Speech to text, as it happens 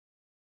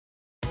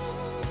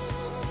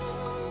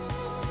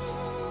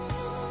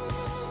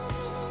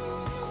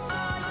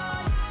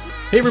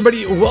Hey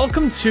everybody,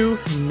 welcome to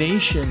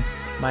Nation.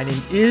 My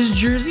name is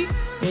Jersey,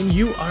 and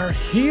you are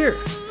here.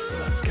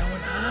 What's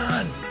going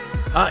on?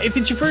 If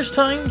it's your first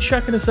time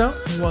checking us out,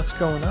 what's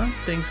going on?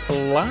 Thanks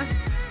a lot.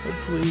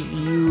 Hopefully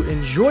you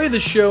enjoy the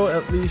show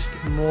at least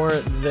more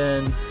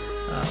than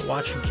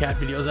watching cat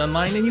videos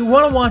online, and you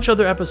want to watch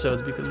other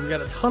episodes because we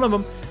got a ton of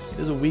them. It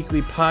is a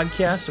weekly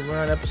podcast, and we're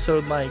on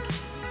episode like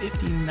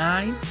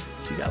 59,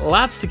 so you got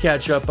lots to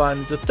catch up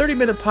on. It's a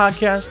 30-minute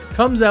podcast,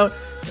 comes out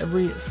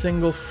every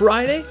single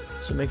Friday.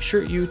 So make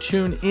sure you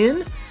tune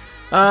in.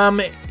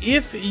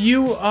 If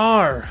you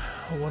are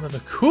one of the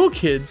cool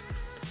kids,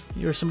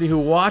 you're somebody who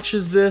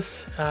watches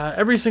this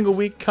every single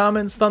week,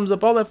 comments, thumbs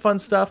up, all that fun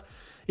stuff.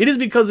 It is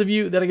because of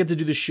you that I get to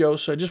do the show.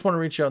 So I just want to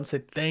reach out and say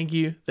thank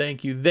you,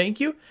 thank you,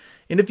 thank you.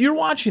 And if you're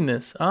watching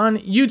this on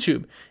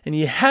YouTube and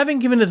you haven't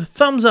given it a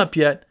thumbs up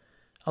yet,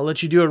 I'll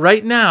let you do it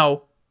right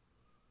now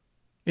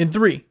in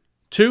 3,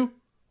 2,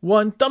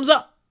 1, thumbs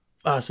up.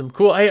 Awesome.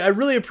 Cool. I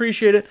really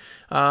appreciate it.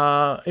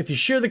 If you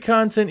share the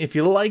content, if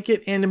you like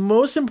it, and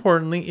most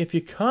importantly, if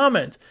you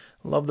comment.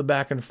 Love the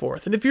back and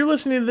forth. And if you're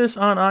listening to this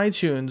on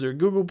iTunes or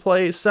Google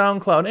Play,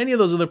 SoundCloud, any of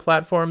those other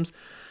platforms,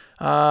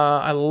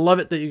 I love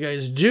it that you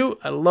guys do.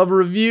 I love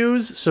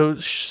reviews. So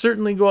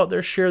certainly go out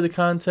there, share the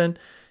content,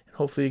 and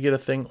hopefully you get a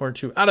thing or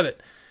two out of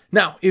it.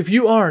 Now, if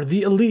you are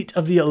the elite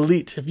of the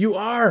elite, if you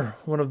are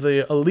one of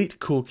the elite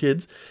cool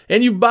kids,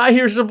 and you buy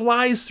your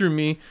supplies through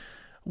me,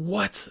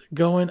 what's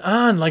going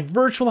on? Like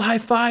virtual high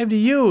five to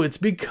you. It's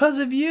because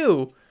of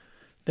you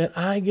that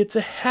I get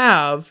to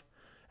have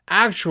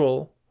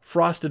actual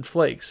Frosted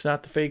Flakes,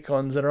 not the fake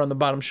ones that are on the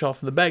bottom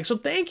shelf of the bag. So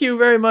thank you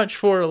very much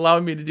for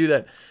allowing me to do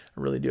that. I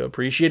really do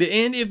appreciate it.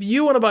 And if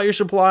you want to buy your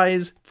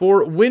supplies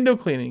for window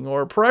cleaning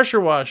or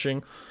pressure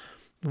washing,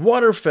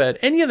 water fed,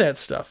 any of that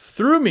stuff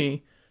through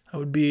me, I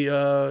would be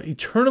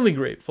eternally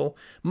grateful.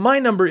 My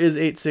number is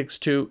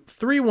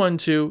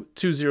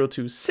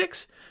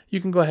 862-312-2026. You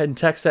can go ahead and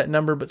text that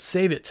number, but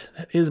save it.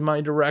 That is my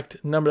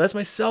direct number. That's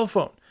my cell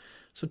phone.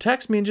 So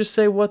text me and just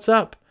say, what's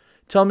up?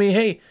 Tell me,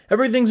 hey,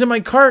 everything's in my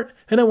cart,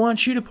 and I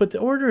want you to put the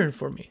order in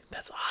for me.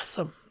 That's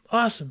awesome.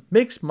 Awesome.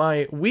 Makes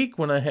my week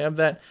when I have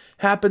that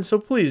happen, so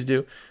please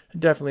do. I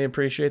definitely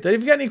appreciate that.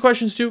 If you got any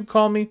questions too,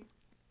 call me.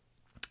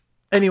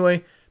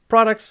 Anyway,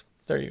 products,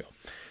 there you go.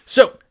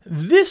 So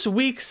this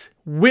week's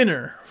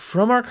winner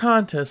from our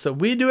contest that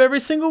we do every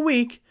single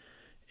week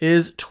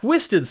is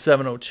Twisted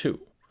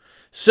 702.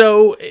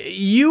 So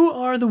you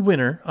are the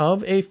winner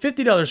of a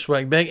 $50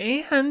 swag bag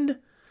and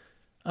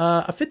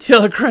a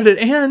 $50 credit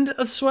and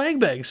a swag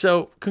bag.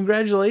 So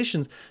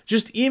congratulations.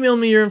 Just email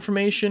me your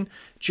information,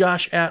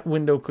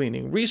 Josh@Window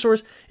Cleaning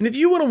Resource. And if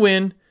you want to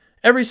win,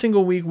 every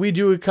single week we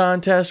do a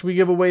contest. We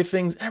give away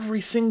things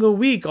every single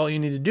week. All you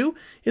need to do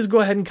is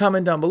go ahead and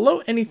comment down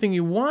below anything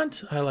you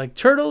want. I like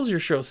turtles. Your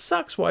show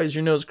sucks. Why is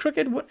your nose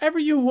crooked? Whatever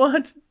you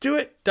want, do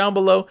it down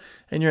below.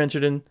 And you're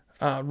entered in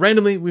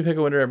randomly. We pick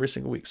a winner every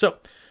single week. So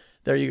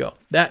there you go.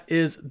 That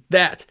is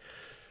that.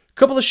 A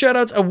couple of shout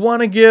outs I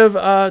want to give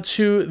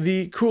to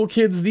the cool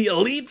kids, the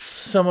elites,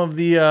 some of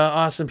the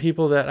awesome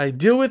people that I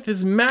deal with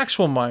is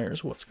Maxwell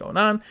Myers. What's going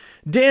on?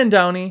 Dan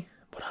Downey.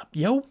 What up,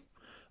 yo?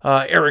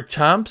 Eric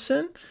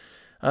Thompson.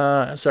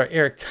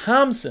 Eric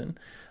Thompson.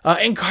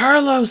 And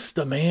Carlos,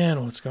 the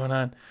man. What's going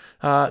on?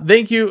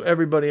 Thank you,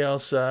 everybody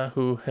else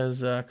who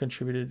has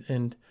contributed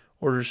and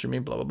orders for me,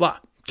 blah, blah, blah.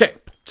 Okay.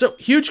 So,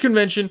 huge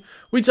convention.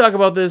 We talk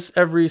about this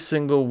every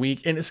single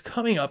week, and it's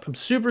coming up. I'm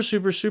super,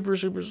 super, super,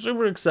 super,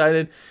 super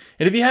excited.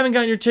 And if you haven't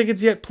gotten your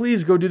tickets yet,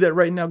 please go do that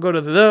right now. Go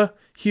to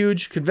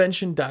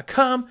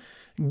thehugeconvention.com.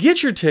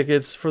 Get your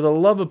tickets for the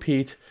love of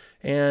Pete,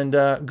 and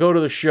go to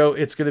the show.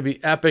 It's going to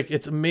be epic.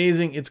 It's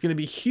amazing. It's going to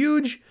be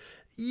huge.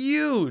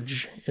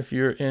 Huge. If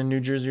you're in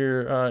New Jersey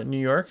or New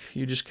York,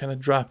 you just kind of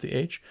drop the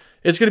H.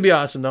 It's going to be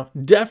awesome, though.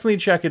 Definitely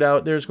check it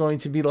out. There's going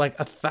to be like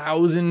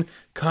 1,000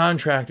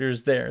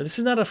 contractors there. This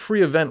is not a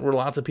free event where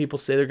lots of people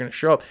say they're going to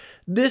show up.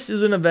 This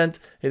is an event.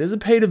 It is a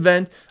paid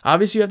event.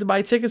 Obviously, you have to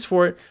buy tickets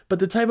for it, but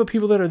the type of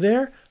people that are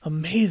there,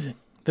 amazing.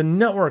 The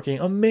networking,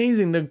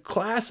 amazing. The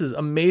classes,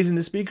 amazing.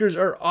 The speakers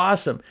are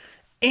awesome.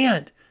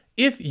 And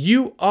if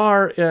you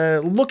are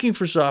looking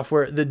for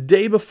software, the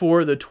day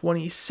before, the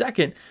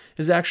 22nd,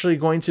 is actually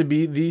going to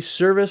be the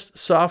Service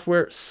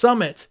Software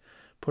Summit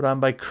put on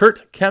by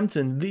Kurt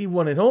Kempton, the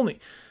one and only.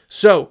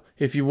 So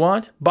if you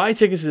want, buy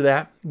tickets to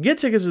that, get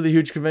tickets to the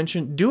huge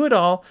convention, do it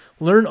all,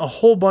 learn a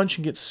whole bunch,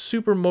 and get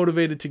super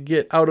motivated to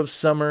get out of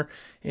summer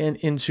and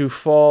into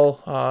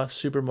fall,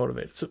 super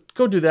motivated. So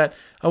go do that.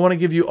 I want to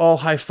give you all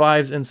high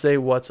fives and say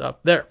what's up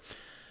there.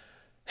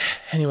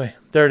 Anyway,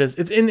 there it is.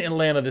 It's in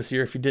Atlanta this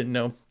year, if you didn't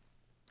know.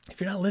 If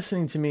you're not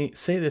listening to me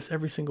say this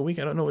every single week,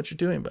 I don't know what you're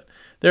doing, but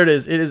there it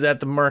is. It is at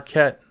the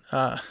Marquette,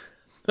 the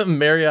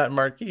Marriott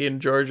Marquis in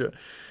Georgia.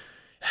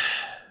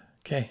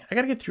 Okay, I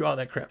got to get through all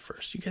that crap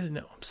first. You guys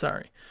know, I'm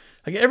sorry.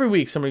 Like every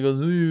week, somebody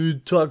goes, you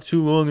talk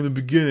too long in the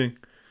beginning.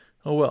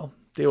 Oh, well,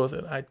 deal with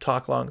it. I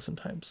talk long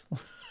sometimes.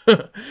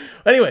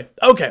 Anyway,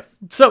 okay.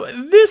 So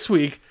this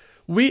week,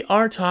 we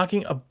are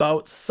talking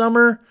about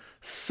summer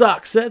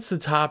sucks. That's the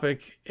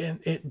topic. And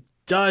it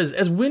does.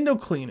 As window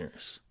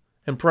cleaners,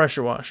 and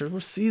pressure washers. We're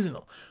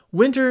seasonal.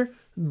 Winter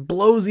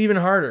blows even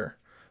harder,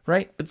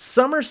 right? But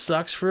summer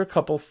sucks for a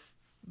couple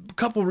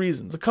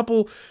reasons, a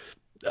couple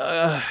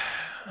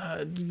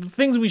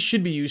things we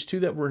should be used to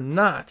that we're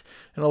not.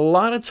 And a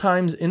lot of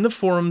times in the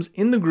forums,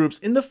 in the groups,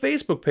 in the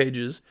Facebook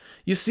pages,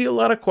 you see a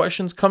lot of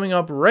questions coming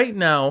up right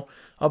now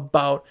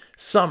about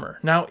summer.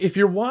 Now, if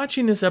you're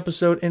watching this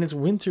episode and it's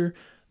winter,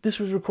 this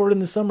was recorded in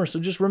the summer, so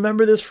just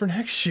remember this for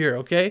next year,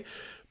 okay?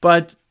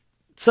 But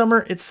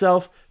summer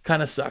itself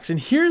kind of sucks. And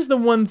here's the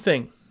one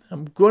thing.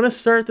 I'm going to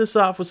start this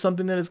off with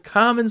something that is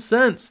common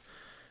sense,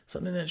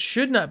 something that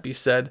should not be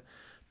said,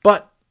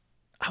 but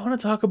I want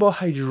to talk about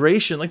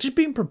hydration, like just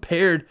being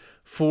prepared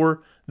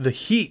for the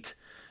heat.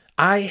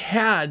 I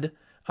had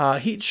a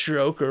heat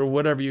stroke or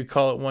whatever you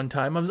call it one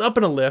time. I was up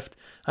in a lift.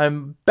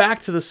 I'm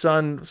back to the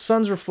sun.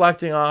 Sun's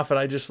reflecting off, and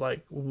I just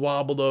like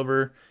wobbled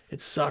over.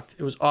 It sucked.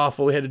 It was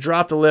awful. We had to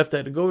drop the lift. I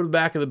had to go to the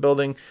back of the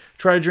building,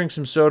 try to drink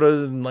some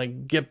sodas and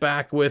like get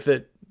back with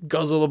it,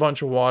 guzzle a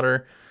bunch of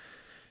water.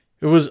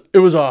 It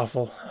was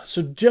awful.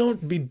 So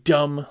don't be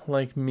dumb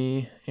like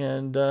me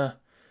and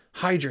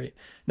hydrate.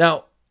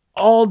 Now,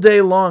 all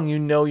day long, you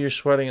know you're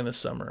sweating in the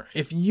summer.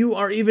 If you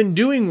are even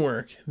doing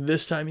work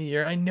this time of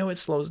year, I know it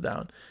slows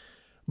down.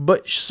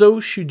 But so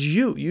should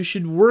you. You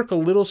should work a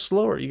little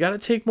slower. You got to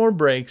take more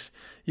breaks.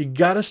 You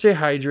got to stay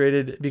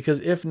hydrated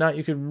because if not,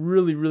 you could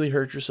really, really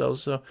hurt yourself.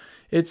 So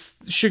it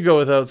should go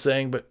without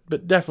saying,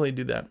 but definitely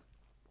do that.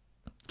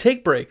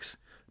 Take breaks.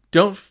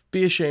 Don't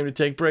be ashamed to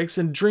take breaks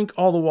and drink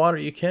all the water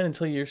you can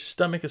until your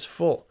stomach is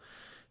full.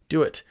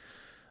 Do it.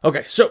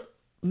 Okay, so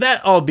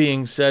that all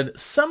being said,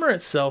 summer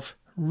itself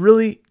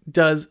really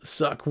does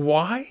suck.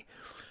 Why?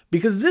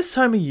 Because this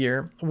time of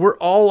year, we're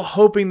all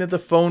hoping that the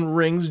phone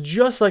rings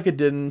just like it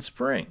did in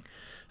spring.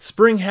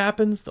 Spring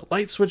happens, the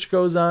light switch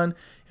goes on,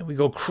 and we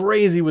go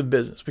crazy with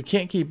business. We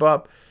can't keep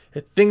up.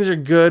 If things are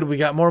good, we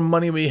got more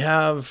money, we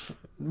have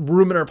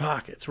room in our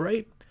pockets,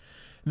 right?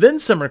 Then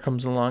summer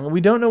comes along, and we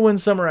don't know when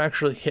summer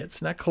actually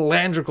hits. Not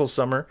calendrical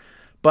summer,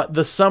 but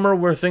the summer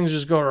where things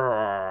just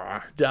go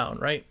down,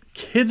 right?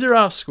 Kids are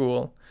off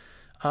school.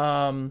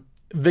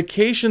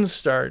 Vacations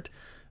start.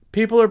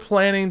 People are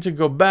planning to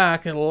go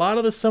back, and a lot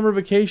of the summer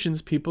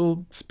vacations,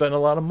 people spend a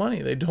lot of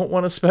money. They don't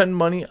want to spend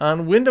money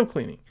on window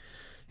cleaning.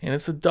 And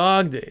it's the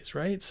dog days,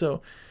 right?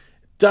 So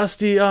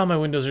dusty, my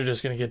windows are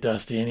just going to get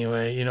dusty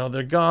anyway. You know,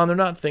 they're gone. They're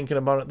not thinking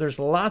about it. There's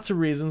lots of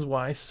reasons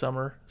why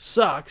summer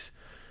sucks.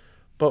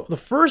 But the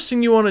first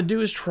thing you want to do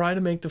is try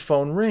to make the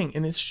phone ring,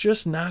 and it's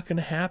just not going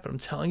to happen. I'm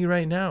telling you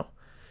right now.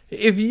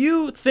 If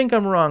you think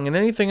I'm wrong in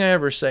anything I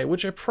ever say,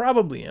 which I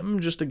probably am, I'm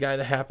just a guy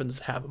that happens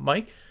to have a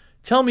mic,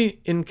 tell me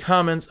in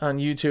comments on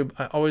YouTube.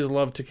 I always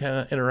love to kind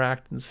of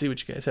interact and see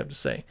what you guys have to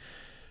say.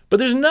 But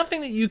there's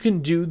nothing that you can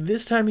do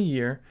this time of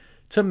year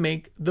to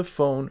make the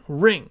phone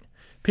ring.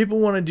 People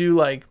want to do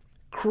like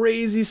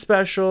crazy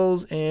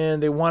specials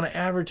and they want to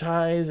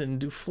advertise and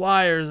do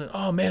flyers and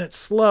oh man, it's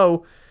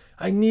slow.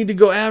 I need to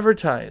go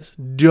advertise.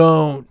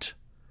 Don't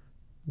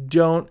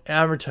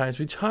advertise.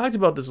 We talked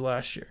about this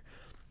last year.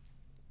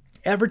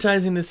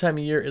 Advertising this time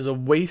of year is a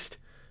waste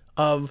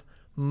of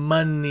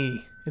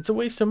money. It's a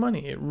waste of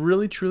money. It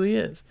really, truly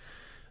is.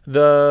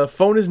 The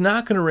phone is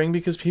not going to ring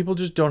because people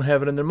just don't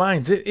have it in their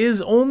minds. It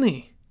is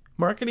only.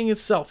 Marketing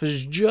itself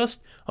is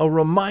just a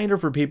reminder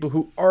for people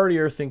who already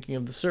are thinking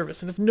of the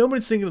service. And if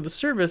nobody's thinking of the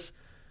service,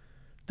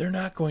 they're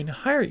not going to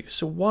hire you.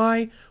 So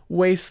why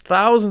waste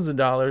thousands of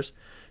dollars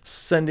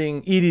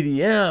sending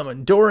EDDM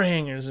and door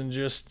hangers and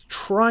just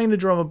trying to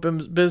drum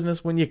up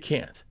business when you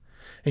can't?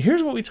 And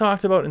here's what we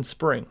talked about in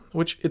spring,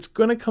 which it's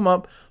going to come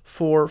up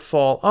for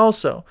fall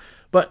also.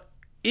 But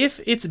if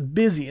it's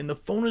busy and the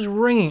phone is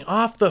ringing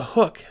off the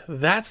hook,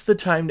 that's the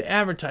time to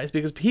advertise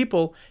because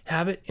people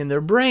have it in their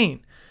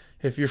brain.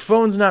 If your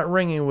phone's not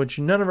ringing, which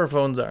none of our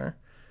phones are,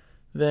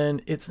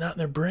 then it's not in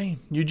their brain.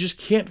 You just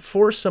can't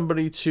force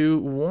somebody to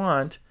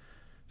want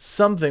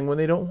something when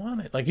they don't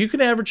want it. Like you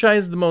can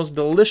advertise the most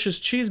delicious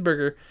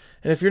cheeseburger,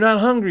 and if you're not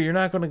hungry, you're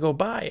not going to go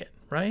buy it,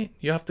 right?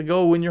 You have to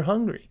go when you're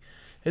hungry.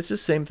 It's the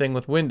same thing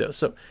with Windows.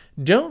 So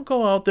don't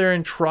go out there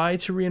and try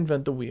to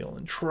reinvent the wheel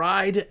and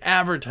try to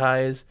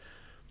advertise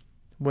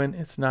when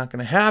it's not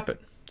going to happen.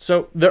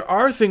 So there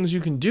are things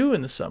you can do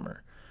in the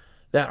summer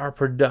that are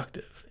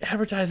productive.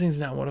 Advertising is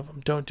not one of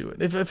them. Don't do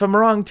it. If I'm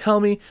wrong, tell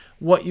me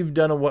what you've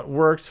done and what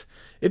works.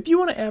 If you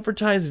want to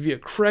advertise via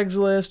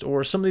Craigslist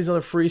or some of these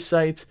other free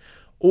sites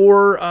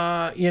or,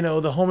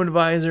 the Home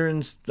Advisor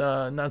and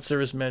not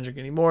Service Magic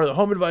anymore, the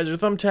Home Advisor,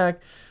 Thumbtack,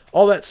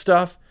 all that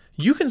stuff,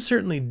 you can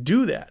certainly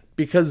do that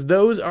because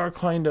those are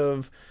kind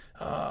of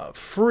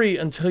free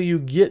until you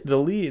get the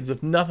leads.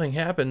 If nothing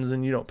happens,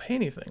 then you don't pay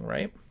anything,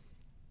 right?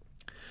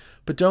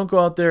 But don't go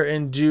out there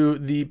and do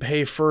the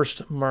pay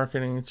first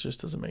marketing. It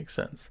just doesn't make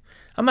sense.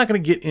 I'm not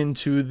going to get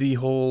into the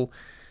whole,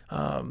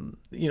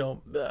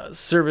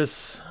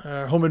 service,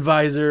 Home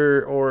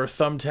Advisor or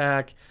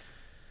Thumbtack.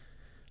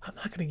 I'm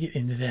not going to get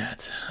into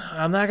that.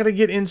 I'm not going to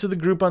get into the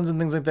Groupons and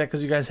things like that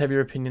because you guys have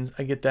your opinions.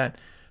 I get that.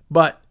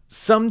 But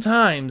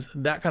sometimes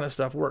that kind of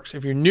stuff works.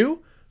 If you're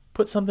new,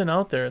 put something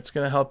out there. It's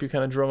going to help you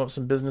kind of drum up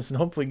some business and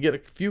hopefully get a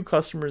few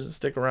customers that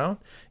stick around.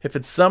 If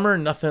it's summer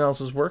and nothing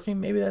else is working,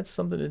 maybe that's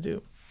something to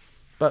do.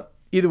 But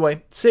either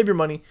way, save your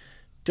money.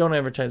 Don't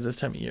advertise this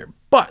time of year.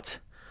 But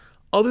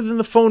other than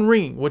the phone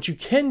ringing, what you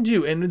can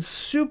do, and it's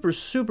super,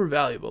 super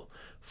valuable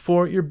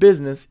for your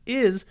business,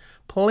 is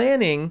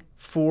planning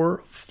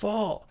for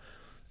fall.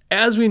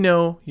 As we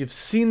know, you've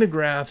seen the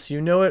graphs, you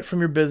know it from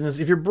your business.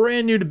 If you're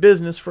brand new to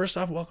business, first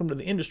off, welcome to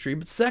the industry.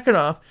 But second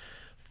off,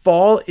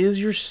 fall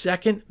is your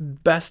second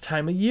best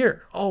time of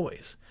year,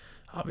 always.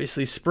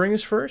 Obviously, spring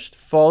is first,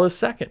 fall is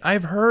second.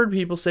 I've heard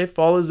people say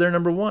fall is their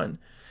number one.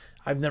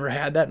 I've never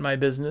had that in my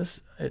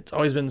business. It's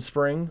always been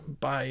spring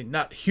by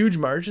not huge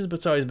margins, but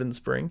it's always been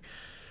spring.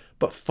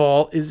 But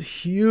fall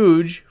is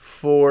huge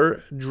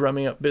for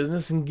drumming up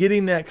business and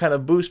getting that kind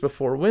of boost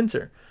before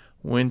winter.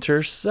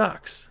 Winter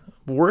sucks.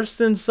 Worse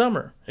than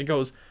summer. It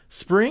goes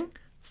spring,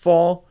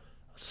 fall,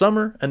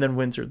 summer, and then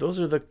winter. Those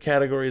are the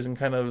categories and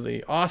kind of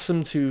the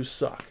awesome to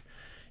suck.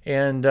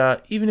 And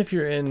even if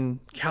you're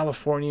in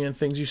California and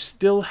things, you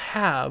still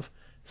have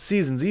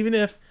seasons, even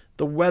if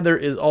the weather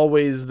is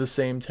always the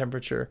same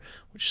temperature,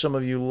 which some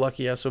of you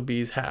lucky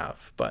SOBs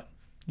have. But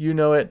you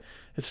know it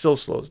still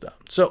slows down.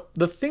 So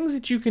the things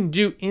that you can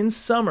do in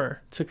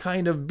summer to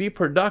kind of be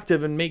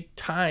productive and make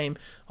time,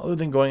 other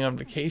than going on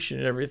vacation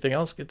and everything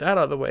else, get that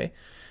out of the way,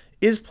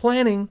 is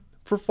planning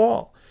for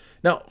fall.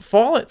 Now,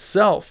 fall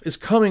itself is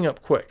coming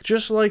up quick.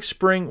 Just like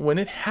spring, when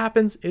it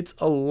happens, it's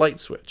a light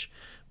switch.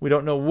 We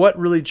don't know what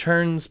really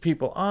turns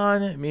people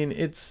on. I mean,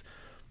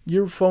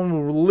 your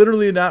phone will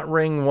literally not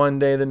ring one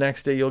day, the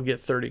next day you'll get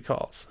 30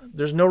 calls.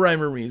 There's no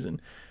rhyme or reason.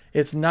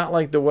 It's not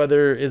like the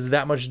weather is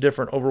that much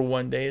different over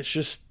one day. It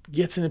just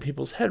gets into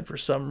people's head for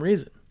some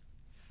reason.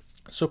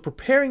 So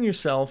preparing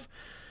yourself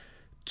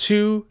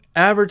to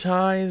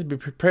advertise, be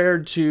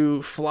prepared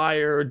to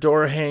flyer or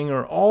door hang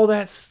or all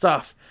that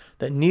stuff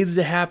that needs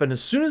to happen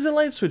as soon as the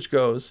light switch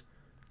goes,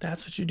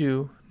 that's what you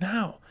do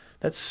now.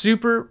 That's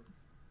super,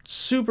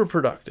 super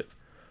productive.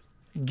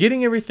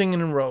 Getting everything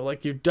in a row,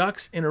 like your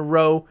ducks in a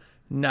row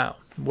now.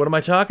 What am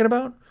I talking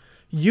about?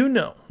 You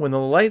know when the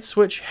light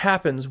switch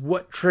happens,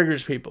 what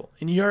triggers people.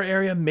 In your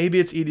area, maybe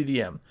it's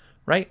EDDM,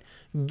 right?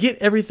 Get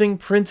everything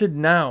printed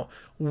now.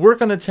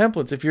 Work on the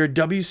templates. If you're a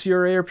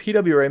WCRA or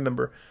PWRA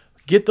member,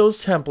 get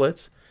those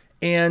templates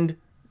and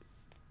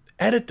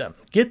edit them.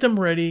 Get them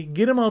ready.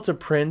 Get them out to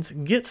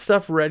print. Get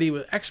stuff ready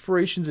with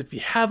expirations if you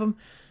have them.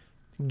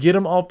 Get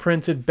them all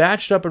printed,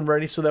 batched up and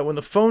ready so that when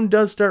the phone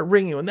does start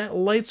ringing, when that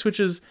light switch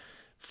is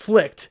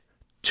flicked,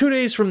 2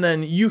 days from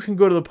then, you can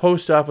go to the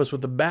post office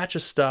with a batch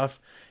of stuff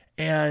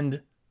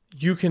and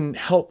you can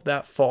help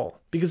that fall.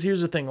 Because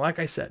here's the thing, like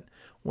I said,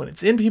 when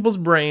it's in people's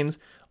brains,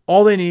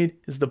 all they need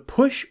is the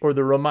push or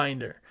the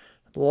reminder.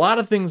 A lot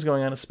of things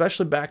going on,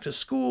 especially back to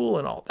school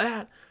and all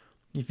that.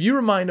 If you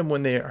remind them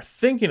when they are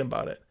thinking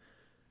about it,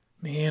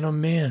 man, oh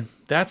man,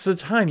 that's the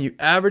time. You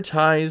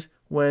advertise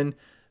when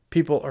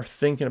people are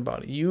thinking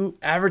about it. You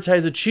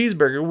advertise a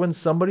cheeseburger when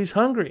somebody's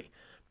hungry.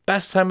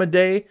 Best time of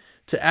day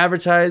to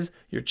advertise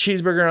your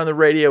cheeseburger on the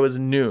radio is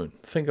noon.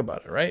 Think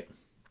about it, right?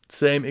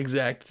 Same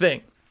exact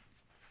thing.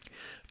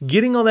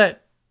 Getting all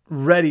that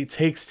ready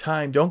takes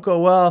time. Don't go,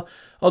 well,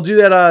 I'll do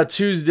that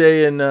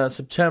Tuesday in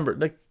September.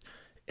 Like,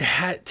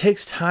 it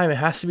takes time. It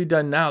has to be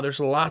done now.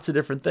 There's lots of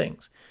different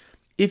things.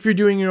 If you're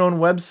doing your own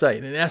website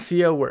and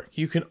SEO work,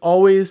 you can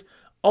always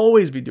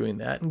be doing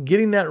that and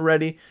getting that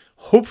ready,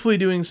 hopefully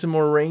doing some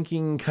more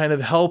ranking, kind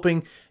of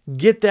helping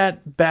get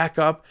that back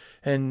up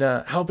and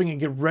helping it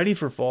get ready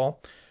for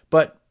fall.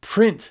 But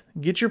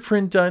get your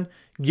print done,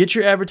 get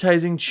your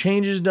advertising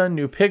changes done,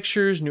 new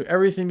pictures, new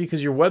everything,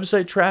 because your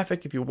website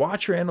traffic, if you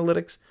watch your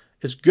analytics,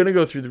 is going to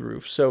go through the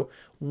roof. So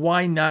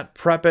why not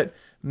prep it,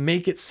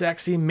 make it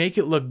sexy, make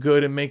it look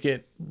good, and make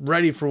it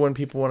ready for when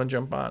people want to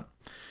jump on.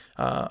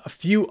 A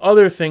few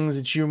other things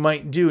that you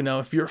might do. Now,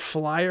 if you're a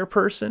flyer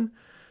person,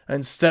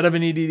 instead of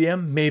an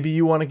EDDM, maybe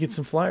you want to get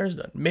some flyers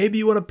done. Maybe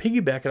you want to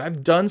piggyback it.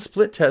 I've done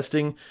split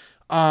testing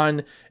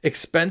on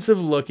expensive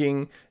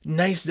looking,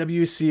 nice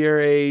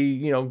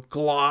WCRA,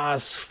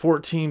 gloss,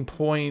 14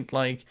 point,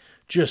 like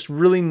just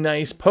really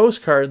nice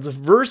postcards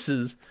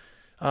versus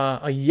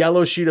a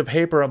yellow sheet of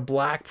paper on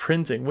black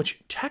printing, which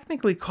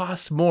technically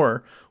costs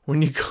more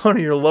when you go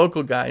to your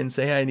local guy and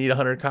say, hey, I need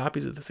 100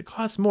 copies of this. It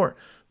costs more,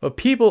 but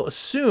people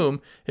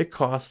assume it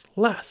costs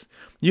less.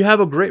 You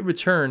have a great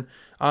return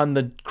on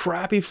the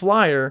crappy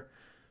flyer,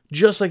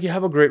 just like you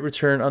have a great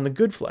return on the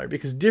good flyer,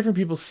 because different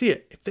people see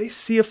it. If they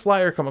see a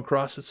flyer come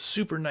across, it's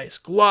super nice,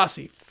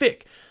 glossy,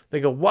 thick,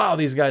 they go, wow,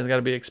 these guys got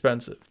to be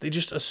expensive. They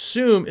just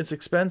assume it's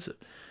expensive.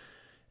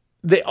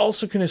 They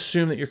also can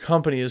assume that your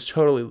company is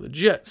totally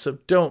legit, so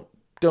don't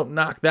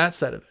knock that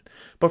side of it.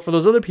 But for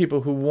those other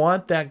people who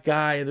want that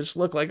guy and just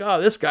look like,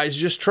 oh, this guy's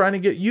just trying to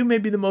get, you may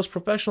be the most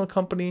professional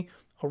company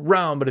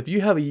around, but if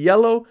you have a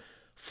yellow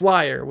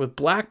flyer with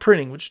black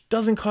printing, which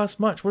doesn't cost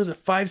much, what is it,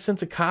 5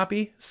 cents a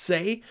copy,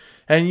 say,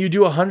 and you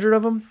do 100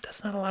 of them,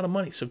 that's not a lot of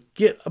money. So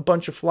get a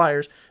bunch of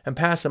flyers and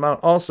pass them out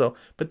also,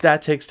 but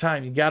that takes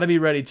time. You got to be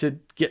ready to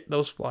get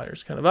those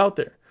flyers kind of out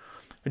there.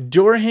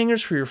 Door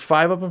hangers for your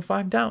 5 up and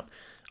 5 down.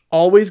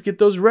 Always get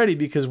those ready,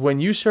 because when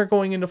you start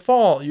going into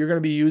fall, you're going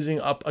to be using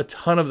up a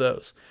ton of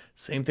those.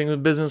 Same thing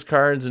with business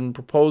cards and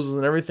proposals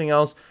and everything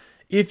else.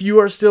 If you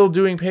are still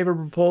doing paper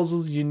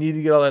proposals, you need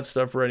to get all that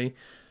stuff ready,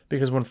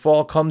 because when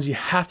fall comes, you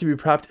have to be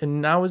prepped,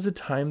 and now is the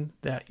time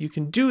that you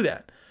can do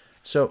that.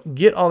 So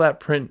get all that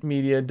print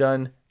media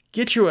done,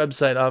 get your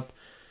website up,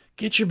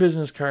 get your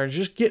business cards,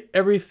 just get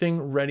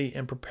everything ready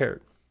and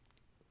prepared.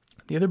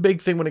 The other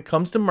big thing when it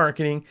comes to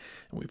marketing,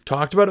 and we've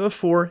talked about it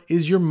before,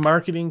 is your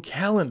marketing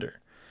calendar.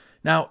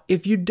 Now,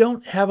 if you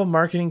don't have a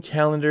marketing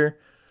calendar,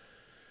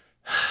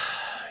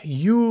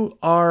 you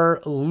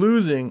are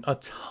losing a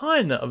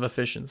ton of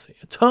efficiency,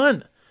 a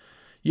ton.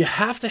 You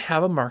have to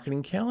have a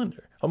marketing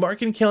calendar. A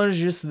marketing calendar is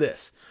just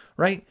this,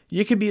 right?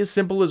 You could be as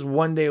simple as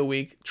 1 day a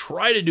week.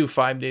 Try to do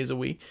 5 days a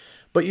week.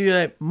 But you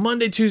have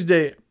Monday,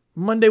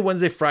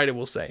 Wednesday, Friday,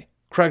 we'll say.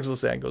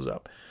 Craigslist ad goes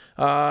up.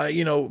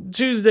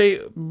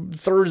 Tuesday,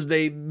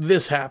 Thursday,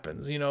 this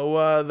happens.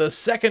 The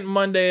second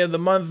Monday of the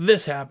month,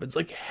 this happens.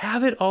 Like,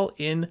 have it all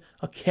in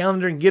a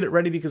calendar and get it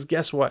ready, because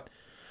guess what?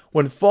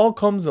 When fall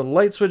comes, the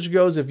light switch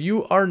goes. If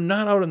you are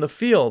not out in the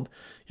field,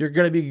 you're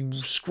going to be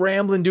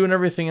scrambling, doing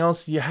everything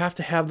else. You have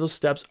to have those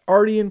steps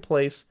already in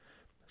place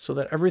so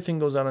that everything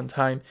goes out on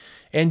time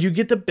and you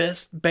get the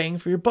best bang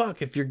for your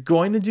buck. If you're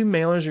going to do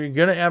mailers or you're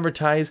going to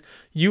advertise,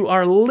 you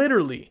are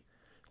literally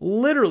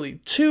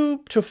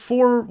 2 to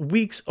 4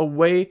 weeks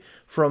away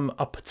from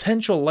a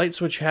potential light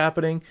switch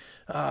happening.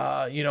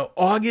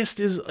 August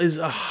is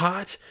a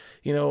hot,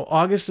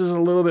 August is a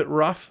little bit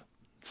rough.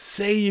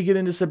 Say you get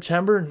into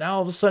September, now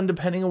all of a sudden,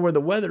 depending on where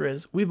the weather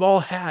is, we've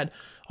all had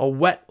a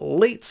wet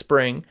late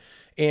spring,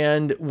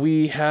 and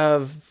we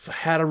have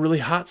had a really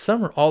hot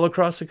summer all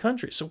across the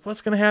country. So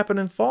what's going to happen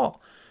in fall?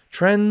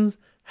 Trends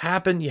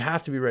happen. You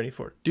have to be ready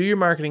for it. Do your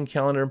marketing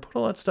calendar and put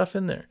all that stuff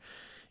in there.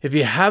 If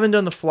you haven't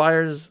done the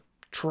flyers,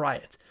 try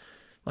it.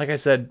 Like I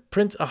said,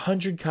 print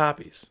 100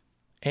 copies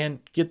and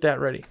get that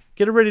ready.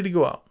 Get it ready to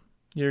go out.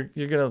 You're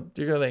gonna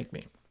thank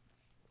me.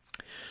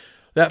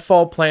 That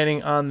fall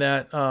planning on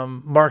that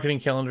marketing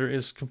calendar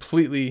is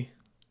completely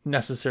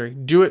necessary.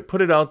 Do it.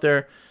 Put it out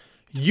there.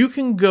 You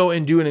can go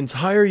and do an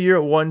entire year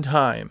at one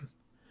time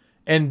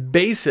and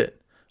base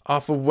it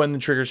off of when the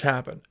triggers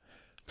happen.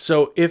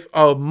 So if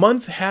a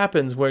month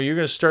happens where you're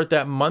going to start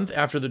that month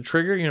after the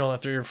trigger,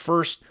 after your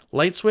first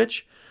light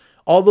switch,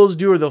 all those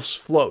do are they'll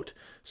float.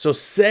 So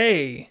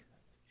say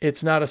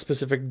it's not a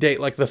specific date,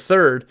 like the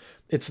 3rd,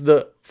 it's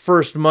the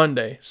first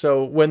Monday.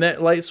 So when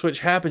that light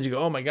switch happens, you go,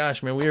 oh my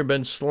gosh, man, we have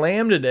been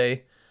slammed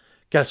today.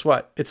 Guess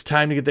what? It's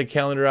time to get the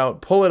calendar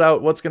out. Pull it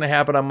out. What's going to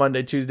happen on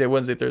Monday, Tuesday,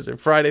 Wednesday, Thursday,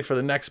 Friday for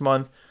the next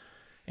month.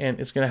 And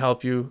it's going to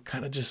help you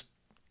kind of just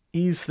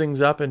ease things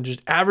up and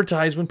just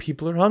advertise when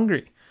people are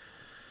hungry.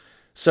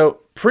 So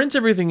print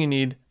everything you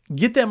need.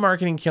 Get that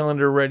marketing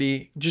calendar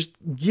ready. Just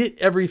get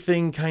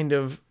everything kind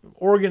of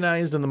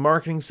organized on the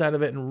marketing side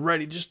of it and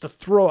ready just to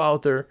throw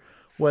out there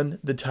when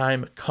the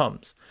time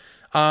comes.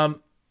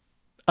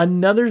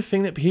 Another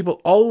thing that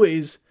people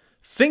always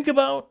think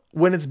about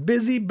when it's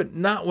busy but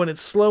not when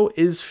it's slow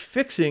is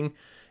fixing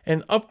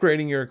and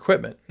upgrading your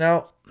equipment.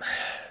 Now,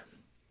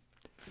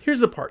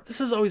 here's the part.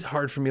 This is always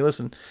hard for me.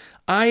 Listen,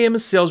 I am a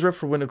sales rep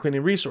for Window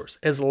Cleaning Resource.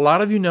 As a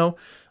lot of you know,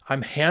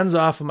 I'm hands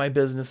off of my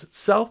business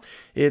itself.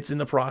 It's in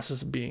the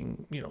process of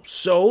being,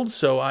 sold,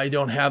 so I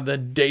don't have the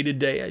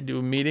day-to-day. I do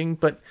a meeting,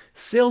 but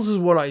sales is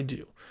what I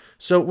do.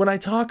 So when I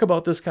talk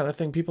about this kind of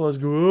thing, people always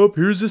go, oh,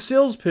 here's a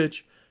sales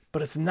pitch.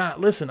 But it's not.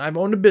 Listen, I've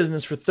owned a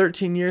business for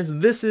 13 years.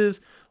 This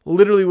is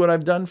literally what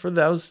I've done for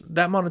that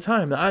amount of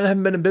time. I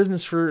haven't been in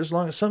business for as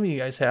long as some of you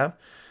guys have.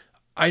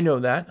 I know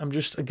that. I'm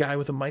just a guy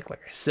with a mic,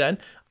 like I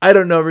said. I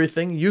don't know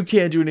everything. You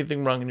can't do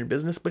anything wrong in your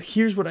business. But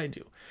here's what I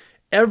do.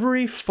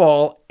 Every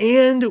fall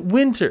and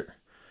winter,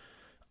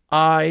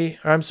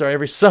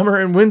 every summer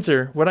and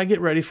winter, what I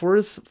get ready for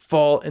is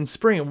fall and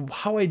spring. And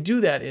how I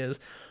do that is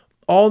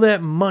all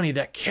that money,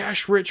 that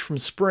cash rich from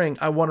spring,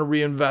 I want to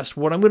reinvest.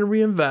 What I'm going to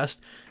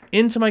reinvest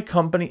into my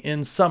company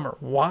in summer.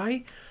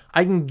 Why?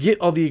 I can get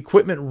all the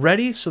equipment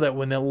ready so that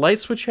when the light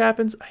switch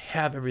happens, I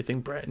have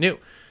everything brand new.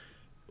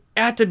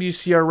 At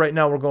WCR right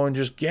now, we're going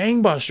just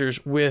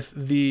gangbusters with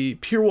the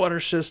pure water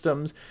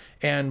systems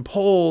and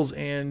poles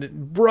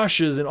and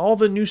brushes and all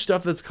the new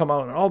stuff that's come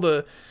out and all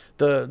the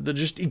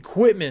just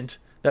equipment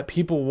that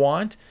people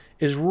want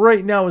is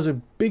right now is a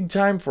big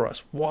time for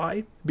us.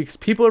 Why? Because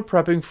people are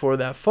prepping for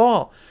that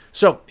fall.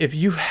 So if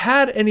you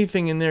had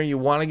anything in there you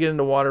want to get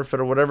into WaterFit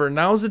or whatever,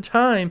 now's the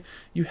time.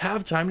 You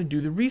have time to do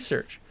the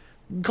research.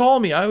 Call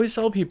me. I always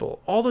tell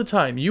people all the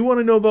time, you want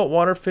to know about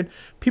WaterFit?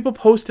 People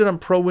post it on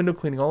Pro Window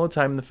Cleaning all the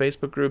time in the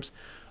Facebook groups.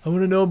 I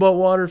want to know about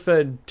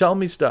WaterFit. Tell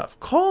me stuff.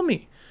 Call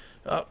me.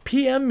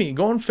 PM me.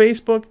 Go on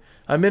Facebook.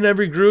 I'm in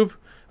every group.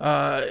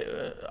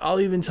 I'll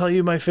even tell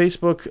you my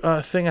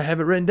Facebook thing. I have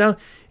it written down.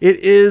 It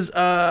is,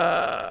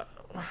 what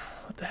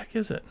the heck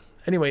is it?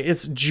 Anyway,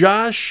 it's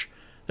Josh.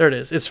 There it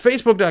is. It's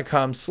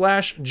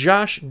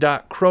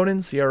facebook.com/josh.cronin,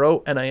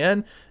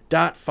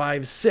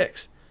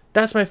 CRONIN.56.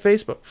 That's my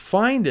Facebook.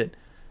 Find it.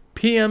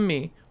 PM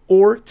me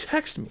or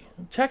text me.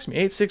 Text me,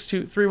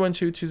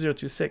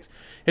 862-312-2026.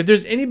 If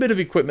there's any bit of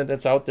equipment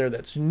that's out there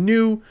that's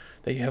new,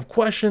 that you have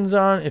questions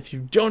on, if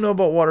you don't know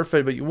about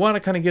WaterFed, but you want to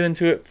kind of get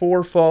into it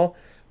for fall,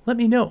 let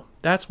me know.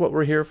 That's what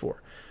we're here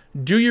for.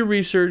 Do your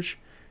research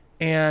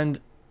and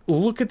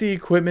look at the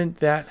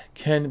equipment that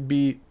can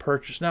be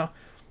purchased. Now,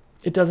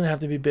 it doesn't have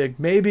to be big.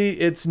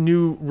 Maybe it's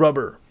new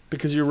rubber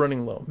because you're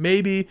running low.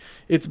 Maybe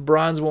it's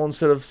bronze wool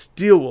instead of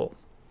steel wool.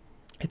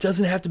 It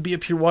doesn't have to be a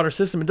pure water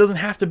system. It doesn't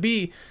have to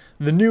be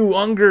the new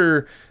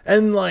Unger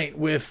Enlight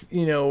with,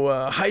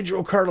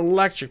 HydroCard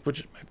Electric, which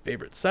is my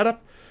favorite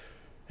setup.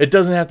 It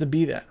doesn't have to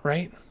be that,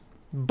 right?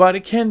 But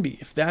it can be.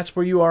 If that's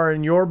where you are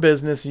in your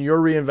business and your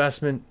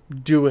reinvestment,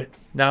 do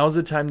it. Now's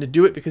the time to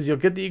do it because you'll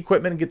get the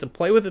equipment and get to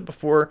play with it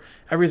before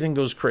everything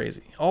goes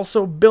crazy.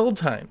 Also, build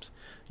times.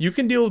 You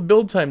can deal with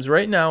build times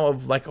right now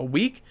of like a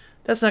week.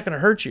 That's not going to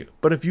hurt you.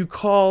 But if you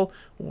call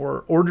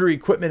or order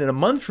equipment in a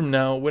month from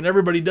now, when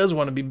everybody does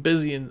want to be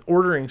busy and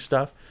ordering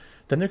stuff,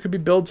 then there could be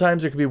build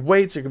times, there could be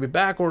waits, there could be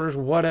back orders,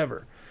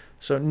 whatever.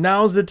 So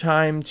now's the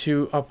time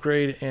to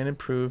upgrade and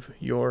improve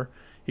your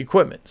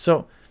equipment.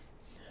 So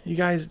you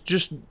guys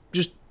just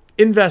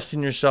invest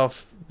in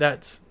yourself.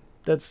 That's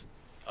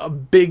a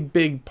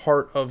big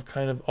part of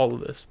kind of all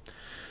of this.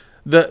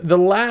 The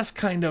last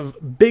kind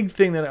of big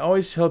thing that I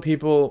always tell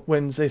people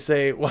when they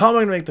say, well, how am I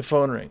going to make the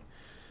phone ring?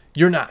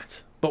 You're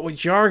not. But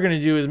what you are going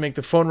to do is make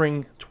the phone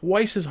ring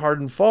twice as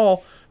hard in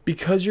fall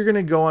because you're going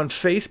to go on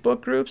Facebook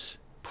groups,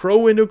 Pro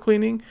Window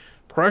Cleaning,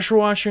 Pressure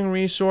Washing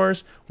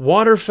Resource,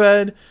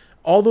 WaterFed,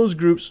 all those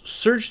groups.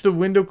 Search the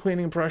window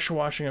cleaning, pressure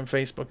washing on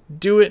Facebook.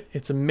 Do it.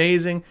 It's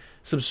amazing.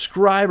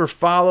 Subscribe or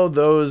follow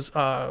those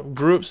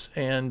groups,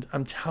 and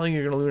I'm telling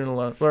you, you're going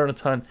to learn a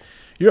ton.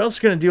 You're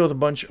also going to deal with a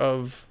bunch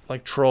of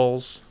like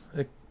trolls.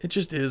 It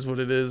just is what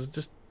it is.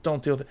 Just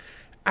don't deal with it.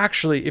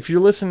 Actually, if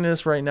you're listening to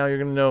this right now, you're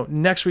going to know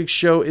next week's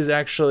show is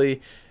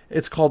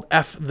it's called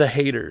F the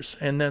Haters,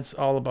 and that's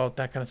all about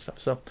that kind of stuff.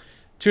 So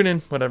tune in,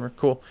 whatever,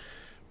 cool.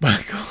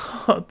 But go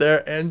out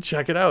there and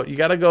check it out. You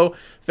got to go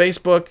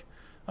Facebook,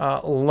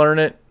 learn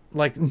it,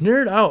 like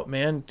nerd out,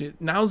 man. Dude,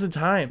 now's the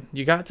time.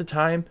 You got the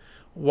time.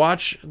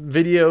 Watch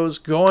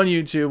videos, go on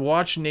YouTube,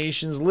 watch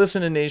Nations,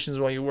 listen to Nations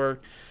while you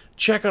work.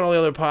 Check out all the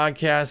other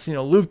podcasts,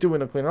 Luke the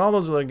Window Cleaner, all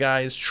those other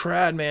guys,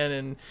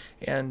 Tradman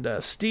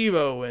and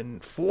Steve-O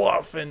and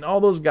Fluff and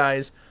all those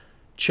guys.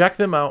 Check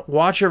them out,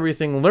 watch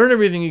everything, learn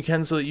everything you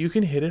can so that you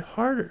can hit it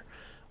harder.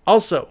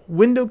 Also,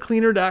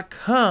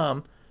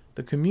 windowcleaner.com,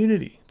 the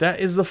community. That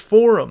is the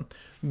forum.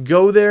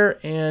 Go there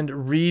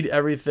and read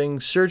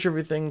everything, search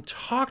everything,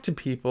 talk to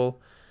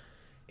people.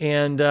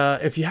 And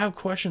if you have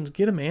questions,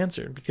 get them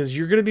answered because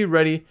you're going to be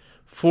ready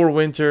for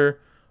winter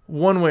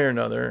one way or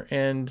another.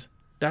 And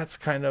that's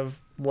kind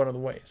of one of the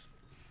ways.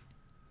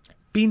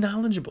 Be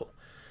knowledgeable.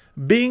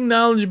 Being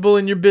knowledgeable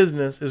in your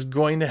business is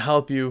going to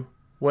help you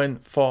when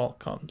fall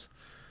comes.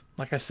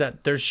 Like I said,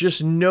 there's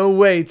just no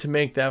way to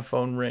make that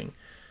phone ring.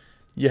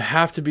 You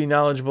have to be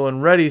knowledgeable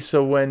and ready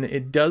so when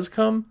it does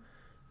come,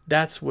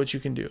 that's what you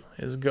can do,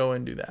 is go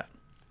and do that.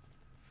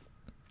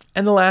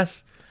 And the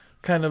last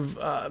kind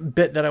of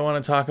bit that I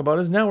want to talk about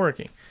is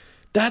networking.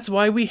 That's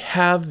why we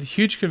have the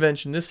huge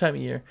convention this time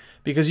of year,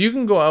 because you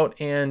can go out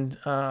and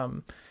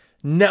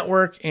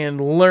network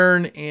and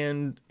learn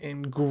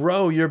and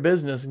grow your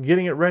business,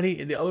 getting it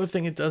ready. The other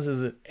thing it does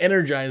is it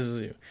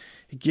energizes you.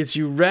 It gets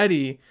you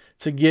ready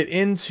to get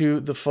into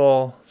the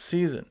fall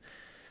season.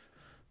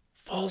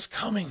 Fall's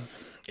coming.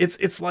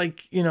 It's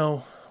like,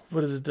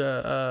 what is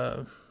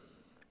it?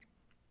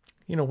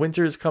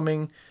 Winter is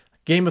coming.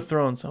 Game of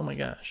Thrones. Oh my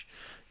gosh.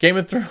 Game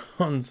of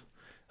Thrones.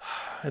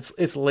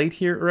 It's late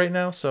here right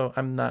now, so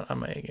I'm not on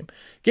my A game.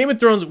 Game of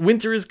Thrones,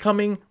 winter is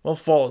coming, well,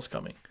 fall is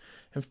coming.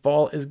 And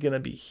fall is going to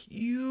be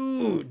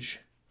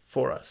huge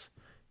for us.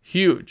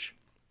 Huge.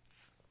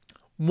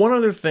 One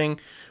other thing,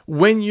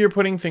 when you're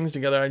putting things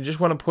together, I just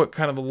want to put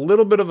kind of a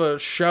little bit of a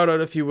shout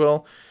out, if you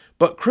will.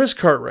 But Chris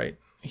Cartwright,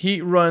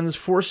 he runs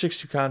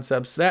 462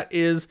 Concepts. That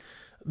is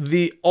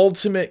the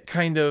ultimate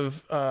kind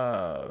of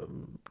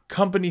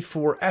company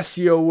for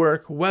SEO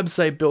work,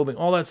 website building,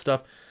 all that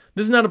stuff.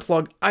 This is not a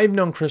plug. I've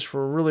known Chris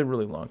for a really,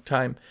 really long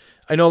time.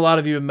 I know a lot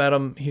of you have met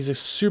him. He's a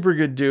super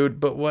good dude,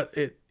 but what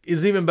it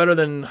is even better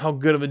than how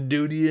good of a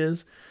dude he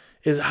is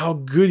how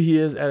good he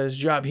is at his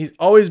job. He's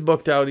always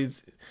booked out.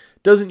 He's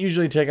doesn't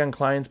usually take on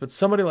clients, but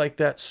somebody like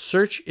that,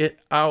 search it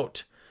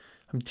out.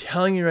 I'm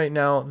telling you right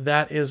now,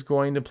 that is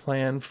going to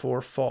plan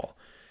for fall.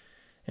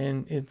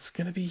 And it's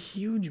going to be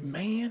huge,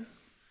 man.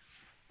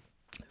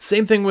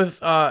 Same thing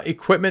with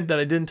equipment that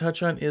I didn't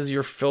touch on is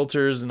your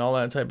filters and all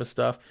that type of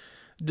stuff.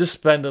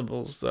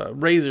 Dispendables,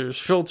 razors,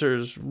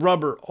 filters,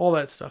 rubber, all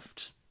that stuff.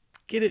 Just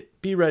get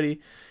it, be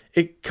ready.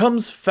 It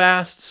comes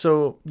fast,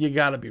 so you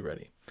got to be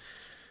ready.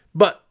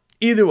 But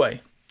either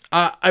way,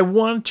 I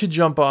want to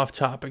jump off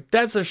topic.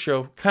 That's a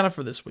show kind of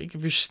for this week.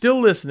 If you're still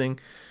listening,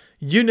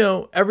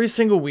 every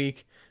single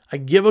week I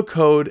give a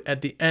code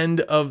at the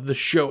end of the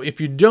show.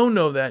 If you don't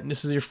know that, and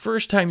this is your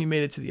first time you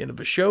made it to the end of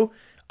a show,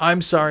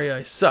 I'm sorry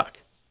I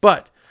suck.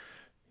 But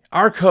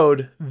our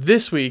code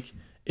this week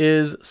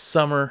is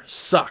Summer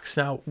Sucks.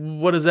 Now,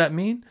 what does that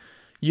mean?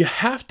 You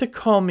have to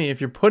call me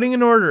if you're putting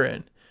an order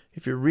in.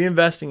 If you're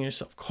reinvesting in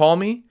yourself, call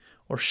me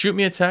or shoot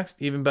me a text,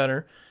 even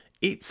better,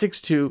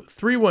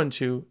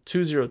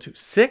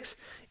 862-312-2026.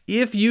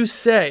 If you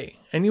say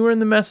anywhere in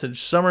the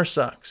message, Summer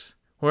Sucks,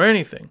 or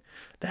anything,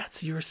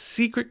 that's your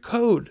secret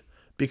code.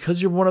 Because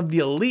you're one of the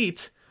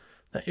elite,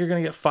 that you're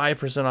going to get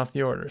 5% off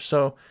the order.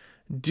 So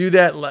do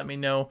that. Let me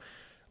know.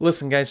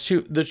 Listen, guys,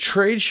 too, the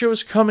trade show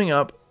is coming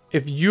up.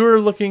 If you're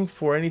looking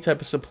for any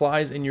type of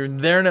supplies and you're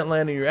there in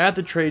Atlanta, you're at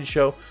the trade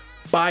show,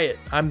 buy it.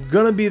 I'm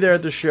going to be there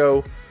at the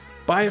show.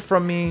 Buy it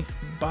from me.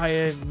 Buy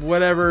it,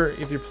 whatever.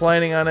 If you're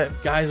planning on it,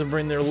 guys will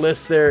bring their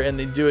list there and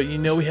they do it. You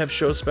know we have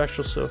show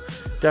specials, so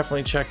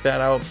definitely check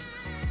that out.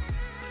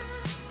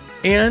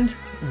 And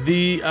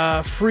the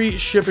free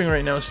shipping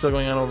right now is still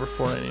going on over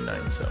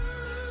 $4.99. So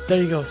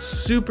there you go.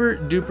 Super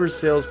duper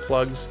sales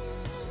plugs.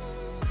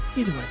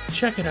 Either way,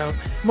 check it out.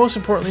 Most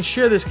importantly,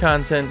 share this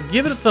content.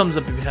 Give it a thumbs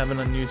up if you haven't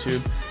on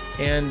YouTube.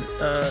 And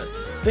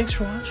thanks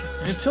for watching.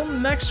 Until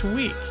next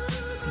week,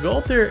 go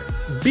out there,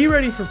 be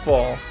ready for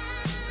fall.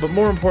 But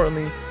more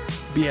importantly,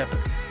 be epic.